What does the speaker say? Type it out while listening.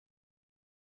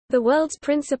The world's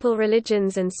principal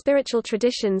religions and spiritual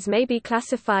traditions may be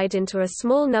classified into a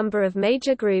small number of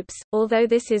major groups, although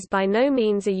this is by no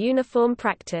means a uniform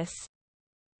practice.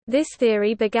 This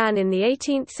theory began in the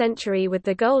 18th century with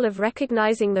the goal of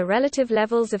recognizing the relative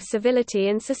levels of civility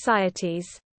in societies.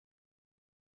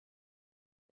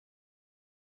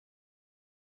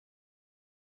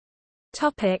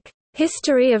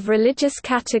 History of religious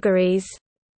categories.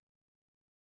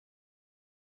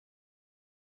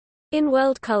 In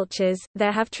world cultures,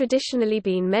 there have traditionally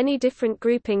been many different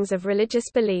groupings of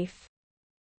religious belief.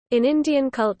 In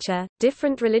Indian culture,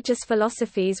 different religious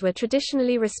philosophies were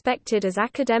traditionally respected as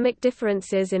academic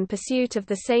differences in pursuit of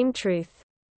the same truth.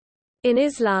 In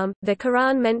Islam, the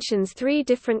Quran mentions three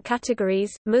different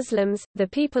categories: Muslims, the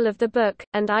people of the book,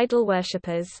 and idol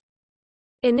worshippers.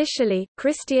 Initially,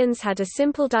 Christians had a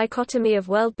simple dichotomy of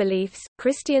world beliefs: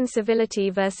 Christian civility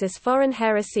versus foreign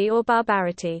heresy or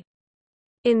barbarity.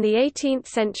 In the 18th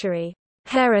century,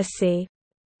 heresy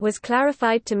was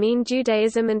clarified to mean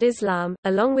Judaism and Islam,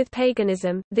 along with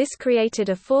paganism. This created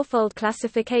a fourfold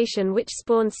classification which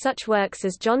spawned such works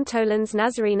as John Toland's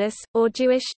Nazarenus, or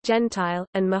Jewish, Gentile,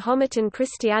 and Mahometan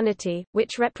Christianity,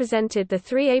 which represented the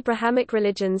three Abrahamic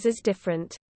religions as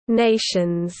different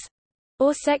nations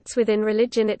or sects within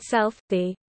religion itself,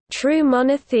 the true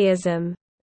monotheism.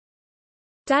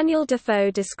 Daniel Defoe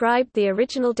described the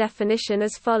original definition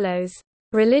as follows: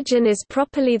 religion is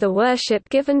properly the worship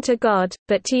given to God,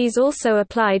 but is also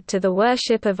applied to the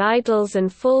worship of idols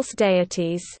and false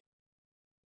deities.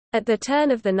 At the turn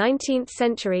of the 19th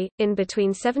century, in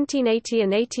between 1780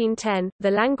 and 1810, the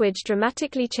language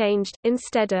dramatically changed.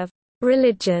 Instead of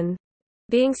religion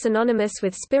being synonymous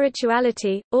with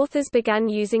spirituality, authors began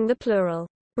using the plural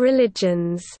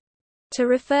religions to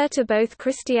refer to both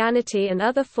Christianity and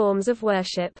other forms of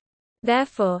worship.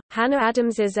 Therefore, Hannah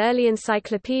Adams's early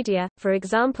encyclopedia, for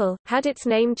example, had its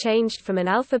name changed from an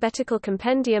alphabetical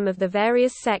compendium of the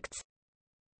various sects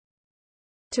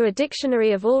to a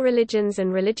dictionary of all religions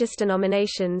and religious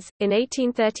denominations. In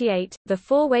 1838, the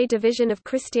four-way division of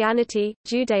Christianity,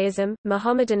 Judaism,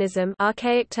 Mohammedanism,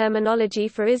 archaic terminology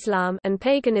for Islam, and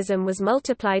paganism was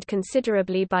multiplied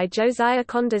considerably by Josiah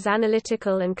Conder's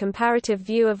analytical and comparative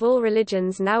view of all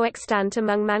religions now extant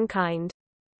among mankind.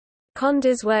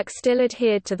 Conder's work still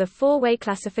adhered to the four-way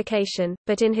classification,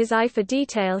 but in his eye for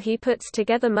detail he puts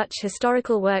together much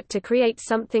historical work to create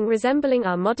something resembling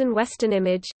our modern Western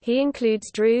image. He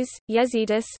includes Druze,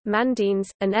 Yazidis, Mandeans,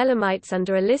 and Elamites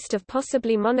under a list of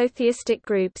possibly monotheistic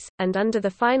groups, and under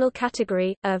the final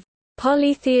category, of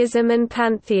polytheism and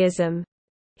pantheism,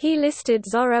 he listed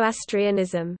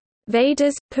Zoroastrianism,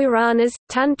 Vedas, Puranas,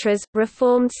 Tantras,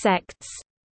 Reformed sects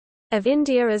of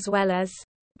India, as well as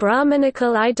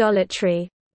Brahmanical idolatry,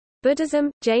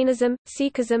 Buddhism, Jainism,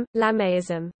 Sikhism,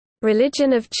 Lamaism,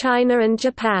 religion of China and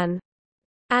Japan,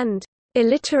 and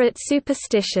illiterate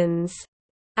superstitions.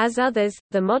 As others,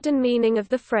 the modern meaning of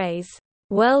the phrase,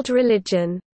 world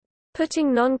religion,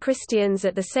 putting non-Christians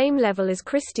at the same level as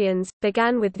Christians,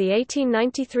 began with the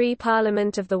 1893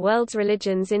 Parliament of the World's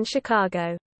Religions in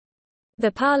Chicago.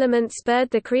 The Parliament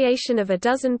spurred the creation of a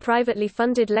dozen privately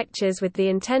funded lectures with the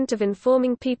intent of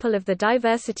informing people of the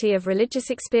diversity of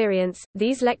religious experience.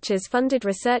 These lectures funded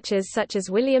researchers such as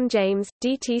William James,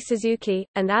 D.T. Suzuki,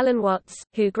 and Alan Watts,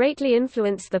 who greatly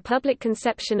influenced the public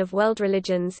conception of world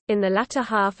religions. In the latter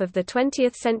half of the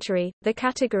 20th century, the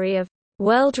category of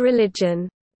world religion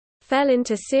fell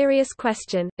into serious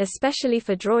question, especially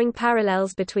for drawing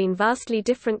parallels between vastly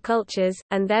different cultures,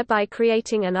 and thereby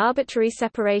creating an arbitrary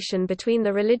separation between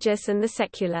the religious and the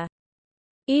secular.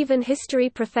 Even history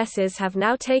professors have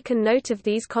now taken note of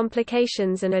these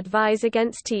complications and advise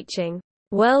against teaching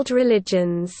world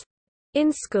religions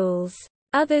in schools.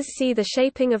 Others see the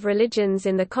shaping of religions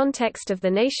in the context of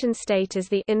the nation-state as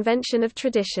the invention of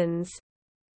traditions.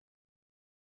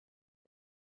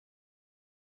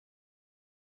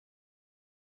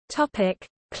 Topic: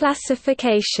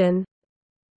 Classification.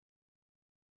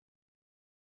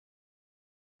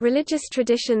 Religious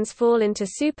traditions fall into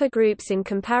supergroups in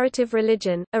comparative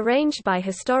religion, arranged by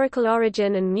historical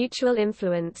origin and mutual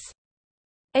influence.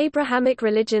 Abrahamic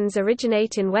religions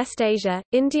originate in West Asia,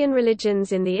 Indian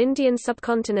religions in the Indian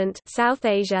subcontinent, South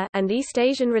Asia, and East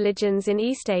Asian religions in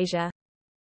East Asia.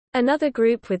 Another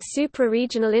group with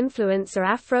supra-regional influence are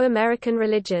Afro-American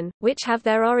religion, which have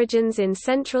their origins in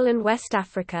Central and West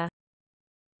Africa.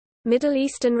 Middle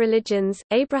Eastern religions,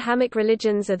 Abrahamic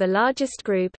religions are the largest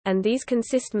group, and these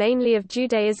consist mainly of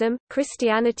Judaism,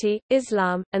 Christianity,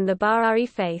 Islam, and the Bahá'í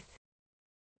faith.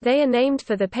 They are named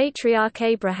for the patriarch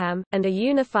Abraham, and are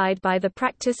unified by the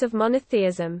practice of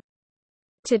monotheism.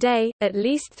 Today, at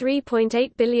least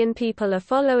 3.8 billion people are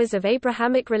followers of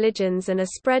Abrahamic religions and are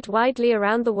spread widely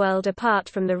around the world apart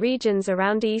from the regions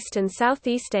around East and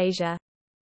Southeast Asia.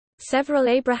 Several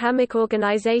Abrahamic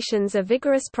organizations are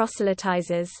vigorous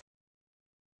proselytizers.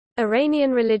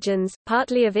 Iranian religions,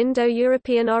 partly of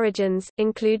Indo-European origins,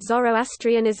 include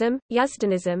Zoroastrianism,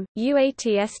 Yazdanism,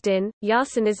 Uats Din,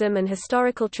 Yarsanism and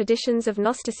historical traditions of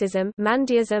Gnosticism,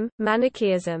 Mandaeism,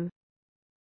 Manichaeism.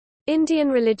 Indian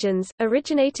religions,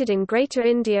 originated in Greater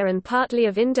India and partly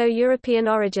of Indo-European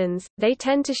origins, they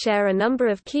tend to share a number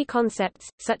of key concepts,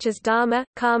 such as dharma,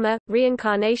 karma,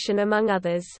 reincarnation among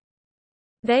others.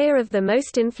 They are of the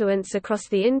most influence across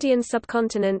the Indian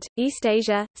subcontinent, East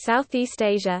Asia, Southeast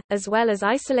Asia, as well as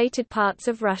isolated parts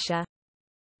of Russia.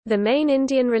 The main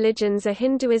Indian religions are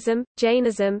Hinduism,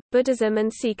 Jainism, Buddhism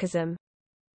and Sikhism.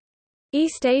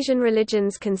 East Asian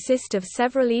religions consist of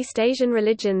several East Asian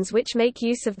religions which make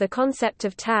use of the concept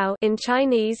of Tao in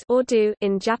Chinese or Du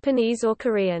in Japanese or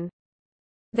Korean.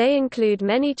 They include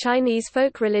many Chinese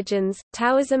folk religions,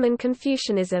 Taoism and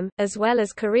Confucianism, as well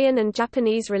as Korean and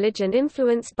Japanese religion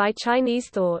influenced by Chinese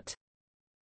thought.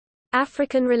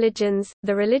 African religions,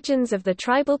 the religions of the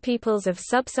tribal peoples of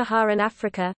sub-Saharan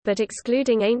Africa, but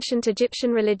excluding ancient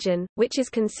Egyptian religion, which is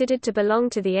considered to belong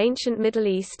to the ancient Middle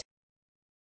East.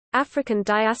 African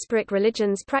diasporic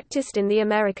religions practiced in the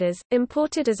Americas,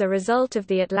 imported as a result of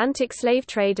the Atlantic slave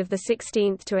trade of the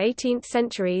 16th to 18th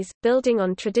centuries, building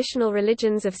on traditional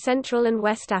religions of Central and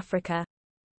West Africa.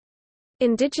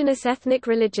 Indigenous ethnic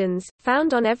religions,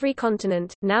 found on every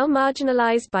continent, now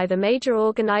marginalized by the major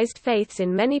organized faiths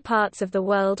in many parts of the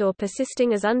world or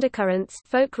persisting as undercurrents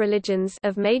folk religions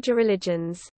of major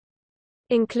religions.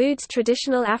 Includes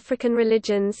traditional African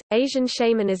religions, Asian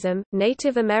shamanism,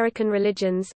 Native American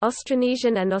religions,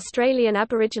 Austronesian and Australian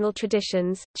Aboriginal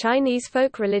traditions, Chinese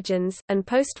folk religions, and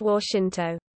post-war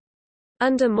Shinto.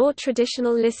 Under more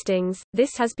traditional listings,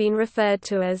 this has been referred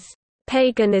to as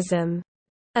paganism,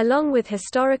 along with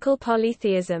historical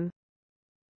polytheism.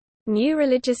 New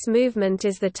religious movement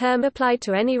is the term applied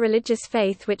to any religious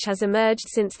faith which has emerged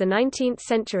since the 19th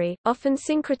century, often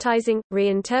syncretizing,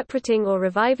 reinterpreting or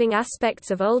reviving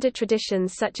aspects of older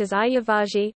traditions such as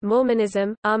Ayyavazhi,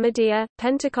 Mormonism, Ahmadiyya,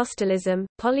 Pentecostalism,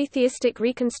 polytheistic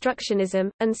reconstructionism,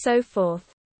 and so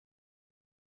forth.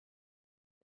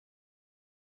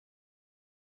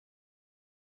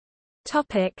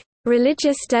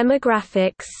 Religious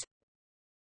demographics.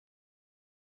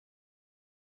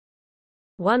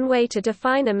 One way to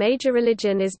define a major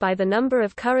religion is by the number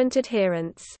of current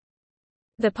adherents.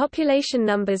 The population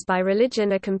numbers by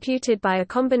religion are computed by a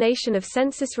combination of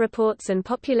census reports and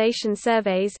population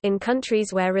surveys in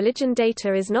countries where religion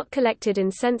data is not collected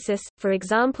in census, for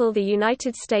example the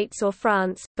United States or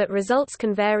France, but results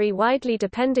can vary widely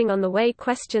depending on the way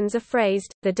questions are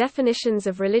phrased, the definitions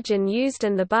of religion used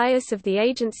and the bias of the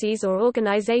agencies or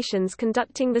organizations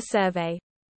conducting the survey.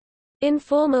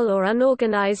 Informal or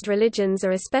unorganized religions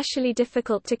are especially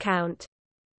difficult to count.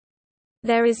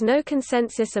 There is no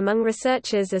consensus among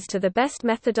researchers as to the best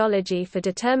methodology for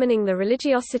determining the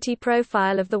religiosity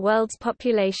profile of the world's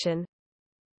population.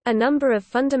 A number of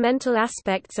fundamental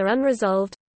aspects are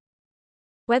unresolved.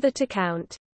 Whether to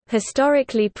count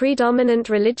historically predominant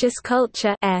religious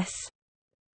culture (S),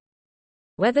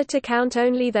 whether to count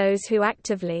only those who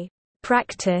actively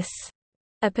practice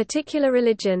a particular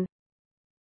religion,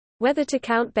 whether to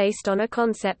count based on a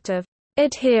concept of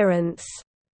adherence,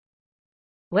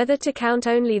 whether to count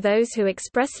only those who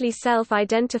expressly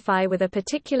self-identify with a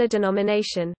particular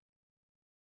denomination,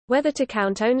 whether to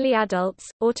count only adults,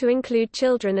 or to include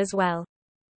children as well,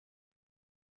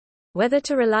 whether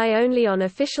to rely only on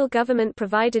official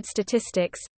government-provided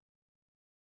statistics,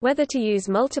 whether to use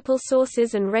multiple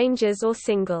sources and ranges or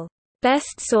single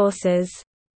best sources.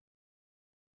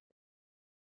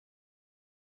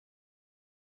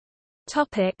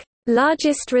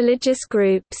 Largest religious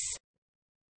groups.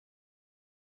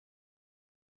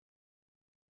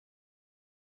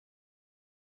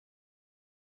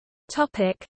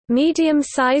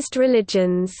 Medium-sized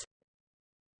religions.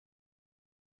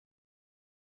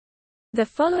 The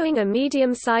following are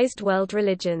medium-sized world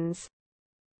religions.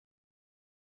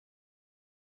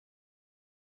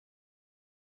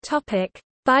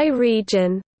 By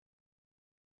region.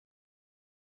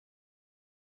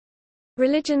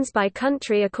 Religions by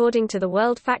country according to the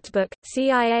World Factbook,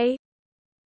 CIA.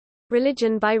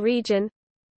 Religion by region.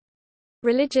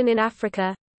 Religion in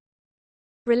Africa.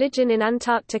 Religion in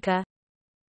Antarctica.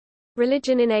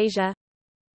 Religion in Asia.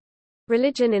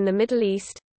 Religion in the Middle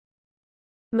East.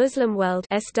 Muslim world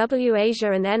SW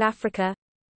Asia and N Africa.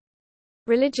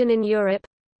 Religion in Europe.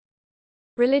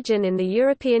 Religion in the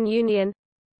European Union.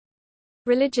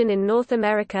 Religion in North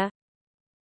America.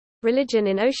 Religion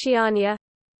in Oceania.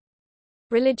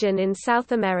 Religion in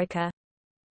South America.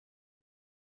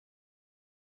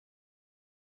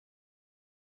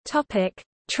 Topic: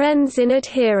 Trends in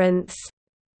adherence.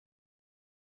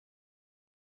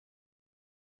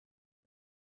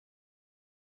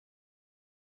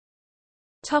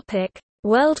 Topic: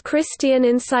 World Christian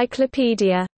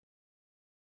Encyclopedia.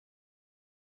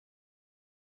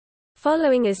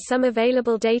 Following is some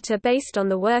available data based on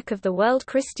the work of the World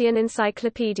Christian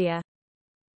Encyclopedia.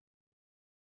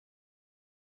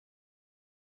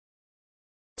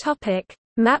 Topic: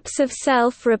 Maps of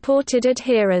self-reported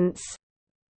adherence.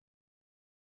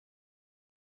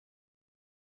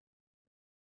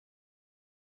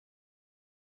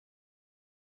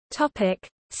 Topic: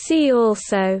 See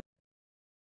also.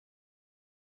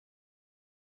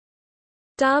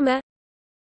 Dharma.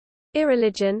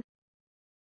 Irreligion.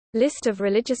 List of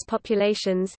religious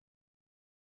populations.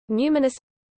 Numinous.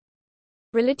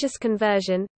 Religious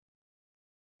conversion.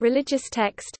 Religious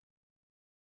text.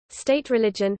 State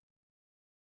religion.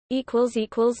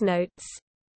 Notes